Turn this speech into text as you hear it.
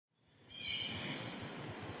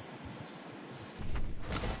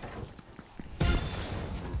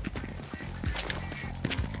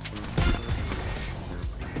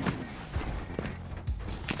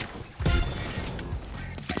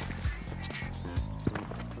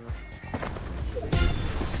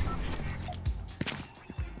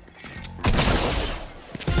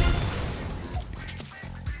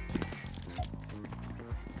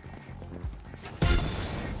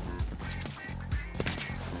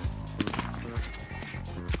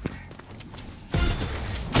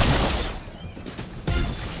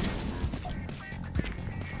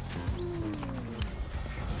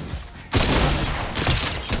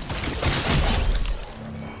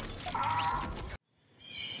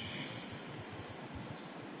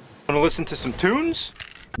Wanna listen to some tunes?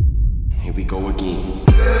 Here we go again.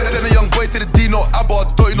 Send a young boy to the D, no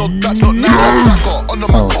ABBA, dirty, no Dutch, not nice, under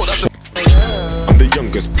my coat, that's I'm the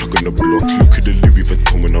youngest plug on the block. Look at the Louis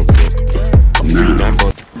Vuitton when I rock. I'm 39,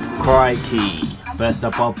 but Crikey, burst the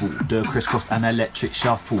bubble, do a crisscross and electric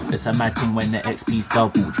shuffle. It's a mad thing when the XP's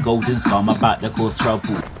doubled. Golden scar, I'm about to cause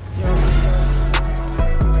trouble.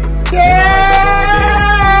 yeah!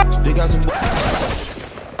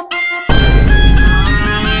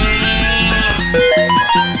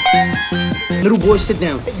 Little boy, sit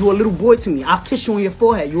down. You a little boy to me. I'll kiss you on your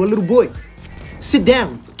forehead. You a little boy. Sit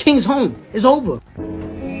down. King's home. It's over.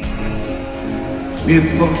 Me and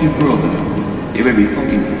fuck you, brother. You may be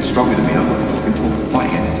fucking stronger than me. I'm not fucking talking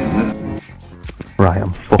fighting anything, man. Right,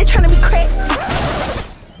 I'm They're trying to be crazy.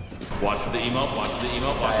 Watch for the emote, watch for the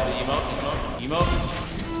emote, watch for the emote.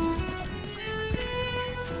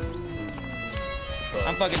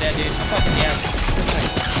 I'm fucking dead, dude. I'm fucking dead.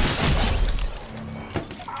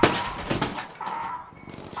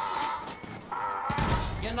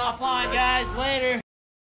 Getting offline, guys. Later.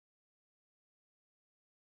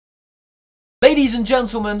 Ladies and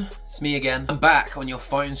gentlemen, it's me again. I'm back on your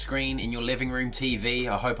phone screen, in your living room TV.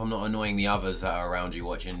 I hope I'm not annoying the others that are around you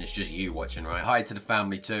watching. It's just you watching, right? Hi to the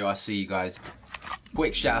family too. I see you guys.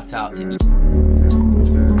 Quick shout out to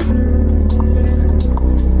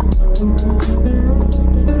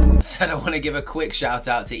Said I want to give a quick shout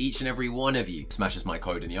out to each and every one of you. Smashes my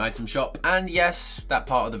code in the item shop. And yes, that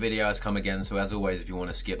part of the video has come again. So as always, if you want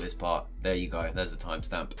to skip this part, there you go. There's the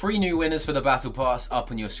timestamp. 3 new winners for the Battle Pass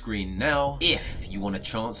up on your screen now. If you want a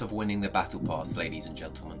chance of winning the Battle Pass, ladies and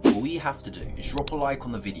gentlemen, all you have to do is drop a like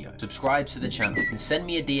on the video, subscribe to the channel, and send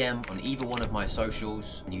me a DM on either one of my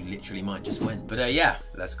socials, and you literally might just win. But yeah,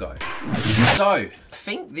 let's go. So, I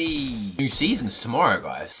think the new season's tomorrow,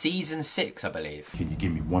 guys. Season 6, I believe. can you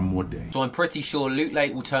give me one more day? So I'm pretty sure Loot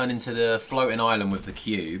Lake will turn into the floating island with the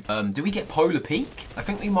cube. Do we get Polar Peak? I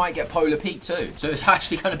think we might get Polar Peak too. So it's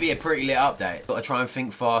actually going to be a pretty lit update. Got to try and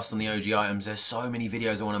think fast on the OG items. There's so many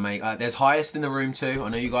videos I want to make. There's Highest in the Room too. I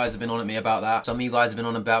know you guys have been on at me about that. Some of you guys have been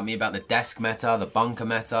on about me about the desk meta, the bunker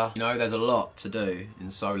meta. You know, there's a lot to do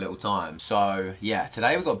in so little time. So yeah,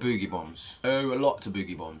 today we've got Boogie Bombs. Oh, a lot to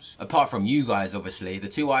Boogie Bombs. Apart from you guys, obviously, the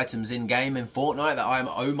 2 items in game in Fortnite that I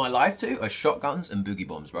owe my life to are shotguns and Boogie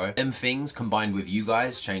Bombs, bro. Them things combined with you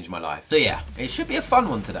guys changed my life. So yeah, it should be a fun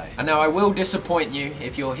one today. And now I will disappoint you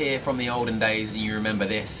if you're here from the olden days and you remember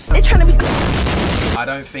this. They're trying to be. I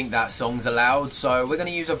don't think that song's allowed, so we're going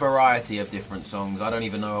to use a variety of different songs. I don't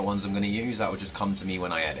even know what ones I'm going to use. That will just come to me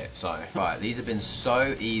when I edit. So, right, these have been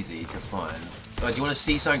so easy to find. Do you want to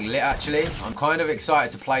see something lit, actually? I'm kind of excited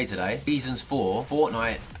to play today. Seasons 4,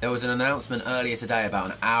 Fortnite. There was an announcement earlier today, about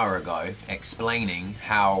an hour ago, explaining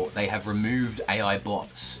how they have removed AI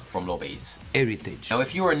bots from lobbies. Heritage. Now,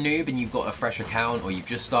 if you're a noob and you've got a fresh account or you've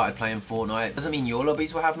just started playing Fortnite, doesn't mean your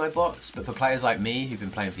lobbies will have no bots, but for players like me who've been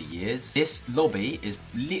playing for years, this lobby is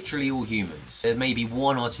literally all humans. There may be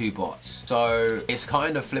 1 or 2 bots. So it's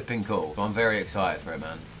kind of flipping cool. So I'm very excited for it,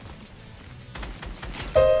 man.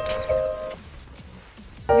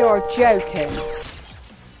 You're joking.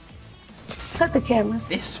 Cut the cameras.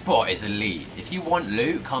 This spot is elite. If you want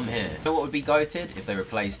loot, come here. You know what would be goated? If they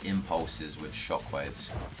replaced impulses with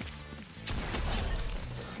shockwaves.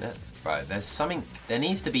 Right, there's something, there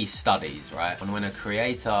needs to be studies, right? On when a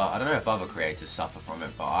creator, I don't know if other creators suffer from it,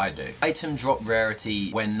 but I do. Item drop rarity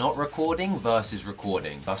when not recording versus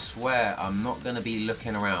recording. I swear I'm not gonna be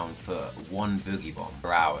looking around for 1 Boogie Bomb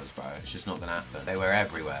for hours, bro. It's just not gonna happen. They were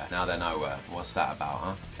everywhere, now they're nowhere. What's that about,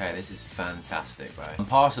 huh? Okay, this is fantastic, bro. I'm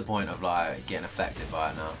past the point of like getting affected by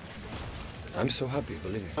it now. I'm so happy,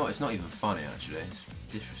 believe me. No, it's not even funny, actually. It's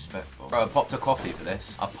disrespectful. Bro, I popped a coffee for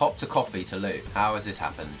this. I popped a coffee to loot. How has this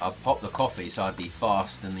happened? I popped the coffee so I'd be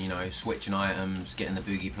fast and, you know, switching items, getting the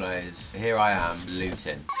boogie plays. Here I am,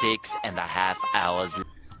 looting. 6.5 hours.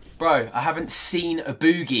 Bro, I haven't seen a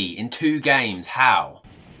boogie in 2 games. How?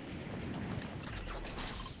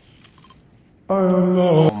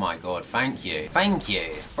 Oh my god, thank you. Thank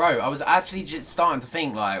you. Bro, I was actually just starting to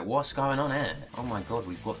think, like, what's going on here? Oh my god,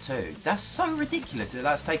 we've got 2. That's so ridiculous that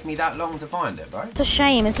that's taken me that long to find it, bro. It's a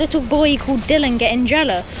shame. His little boy called Dylan getting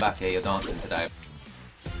jealous. Back here, you're dancing today.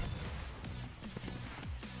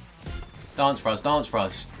 Dance for us, dance for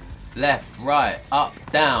us. Left, right, up,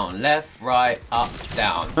 down. Left, right, up,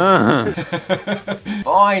 down.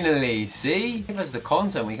 Finally, see? Give us the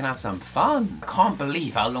content, we can have some fun. I can't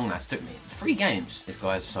believe how long that's took me. It's 3 games. This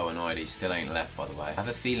guy's so annoyed he still ain't left, by the way. I have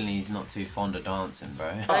a feeling he's not too fond of dancing, bro.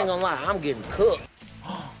 I ain't gonna lie, I'm getting cooked.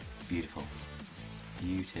 Beautiful.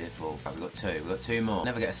 Beautiful. Right, we've got two more.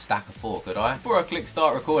 Never get a stack of 4, could I? Before I click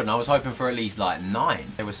start recording, I was hoping for at least like 9.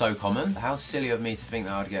 They were so common. How silly of me to think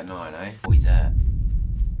that I'd get 9, eh? Oh, he's there.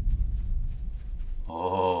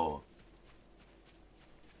 Oh.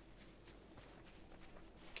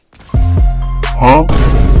 Huh?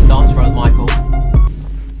 Dance for us, Michael.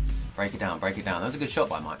 Break it down, break it down. That was a good shot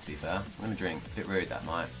by Mike, to be fair. I'm gonna drink. A bit rude, that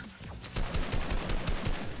Mike.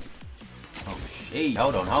 Oh, shit.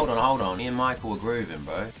 Hold on. Me and Michael were grooving,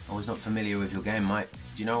 bro. I was not familiar with your game, Mike.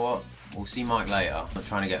 Do you know what? We'll see Mike later. I'm not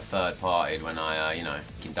trying to get third-partied when I, you know,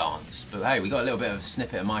 can dance. But hey, we got a little bit of a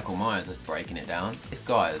snippet of Michael Myers that's breaking it down. This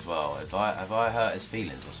guy as well. Have I hurt his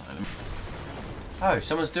feelings or something? Oh,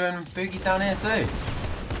 someone's doing boogies down here too.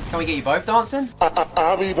 Can we get you both dancing?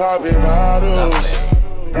 I'll be popping bottles.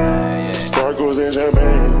 Yeah. Sparkles and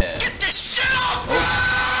champagne. Yeah.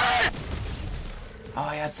 Oh,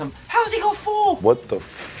 he had some. How's he got 4? What the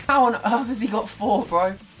How on earth has he got 4,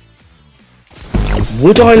 bro?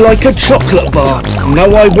 Would I like a chocolate bar?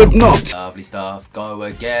 No, I would not. Lovely stuff. Go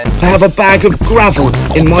again. I have a bag of gravel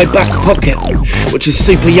in my back pocket, which is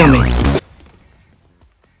super yummy.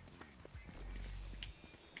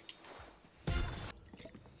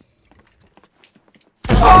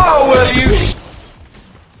 Oh, well, you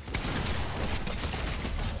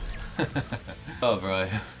Oh, bro.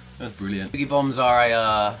 That's brilliant. Boogie bombs are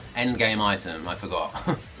a end game item, I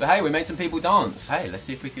forgot. But hey, we made some people dance. Hey, let's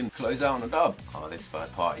see if we can close out on a dub. Oh, this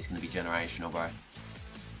third party's gonna be generational, bro.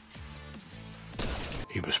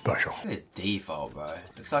 He was special. Look at his default, bro.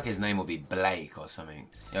 Looks like his name will be Blake or something.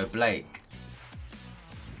 Yo, Blake.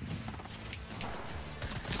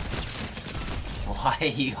 Why are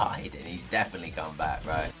you hiding? He's definitely come back,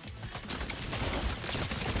 bro.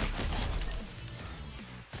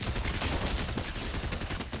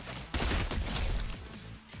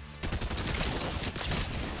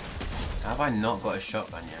 How have I not got a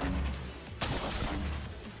shotgun yet?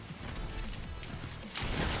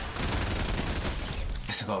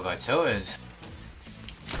 Guess I gotta go tilted.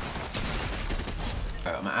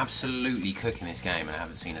 Bro, I'm absolutely cooking this game and I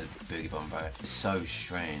haven't seen a boogie bomb, bro. It's so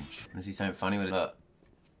strange. Wanna see something funny with it? Look.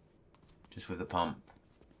 Just with the pump.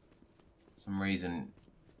 For some reason,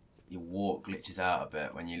 your walk glitches out a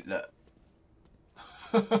bit when you look.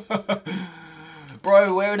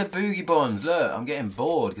 Bro, where are the boogie bombs? Look, I'm getting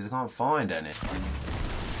bored because I can't find any.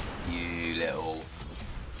 You little...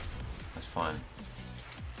 That's fine.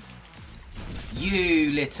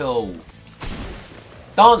 You little...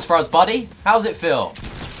 Dance for us, buddy. How's it feel?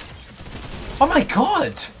 Oh my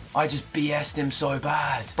god! I just BS'd him so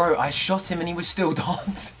bad. Bro, I shot him and he was still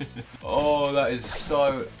dancing. Oh, that is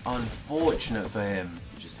so unfortunate for him.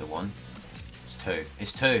 Just the one. It's 2.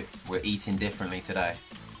 It's 2. We're eating differently today.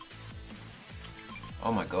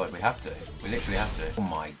 Oh my god, we have to. We literally have to. Oh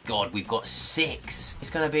my god, we've got 6. It's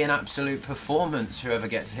going to be an absolute performance, whoever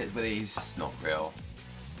gets hit with these. That's not real.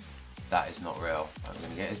 That is not real. I'm going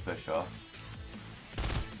to get his bush off.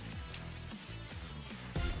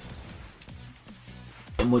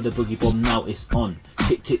 And with the boogie bomb, now it's on.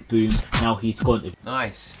 Tick tick boom, now he's gone. If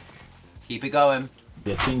Nice. Keep it going.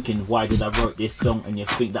 you're thinking, why did I write this song? And you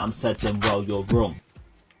think that I'm sad, then well, you're wrong.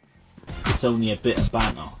 It's only a bit of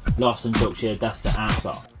banter. Laughs and jokes, yeah, that's the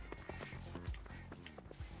answer.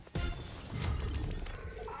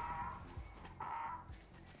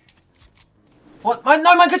 What?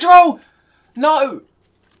 No, my control! No!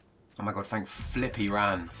 Oh my god, thank Flippy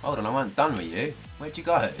ran. Hold on, I weren't done with you. Where'd you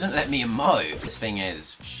go? It doesn't let me emote. This thing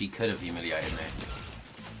is, she could have humiliated me.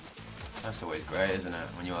 That's always great, isn't it?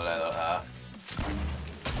 When you're like that.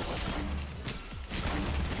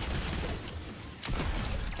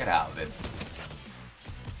 Get out of it.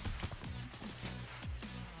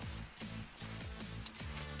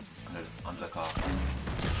 Under the car.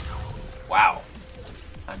 Wow.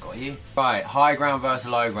 I got you. Right, high ground versus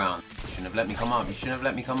low ground. You shouldn't have let me come up. You shouldn't have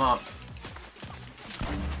let me come up.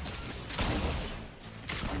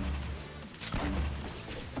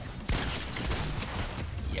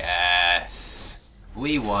 Yes.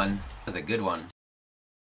 We won. That's a good one.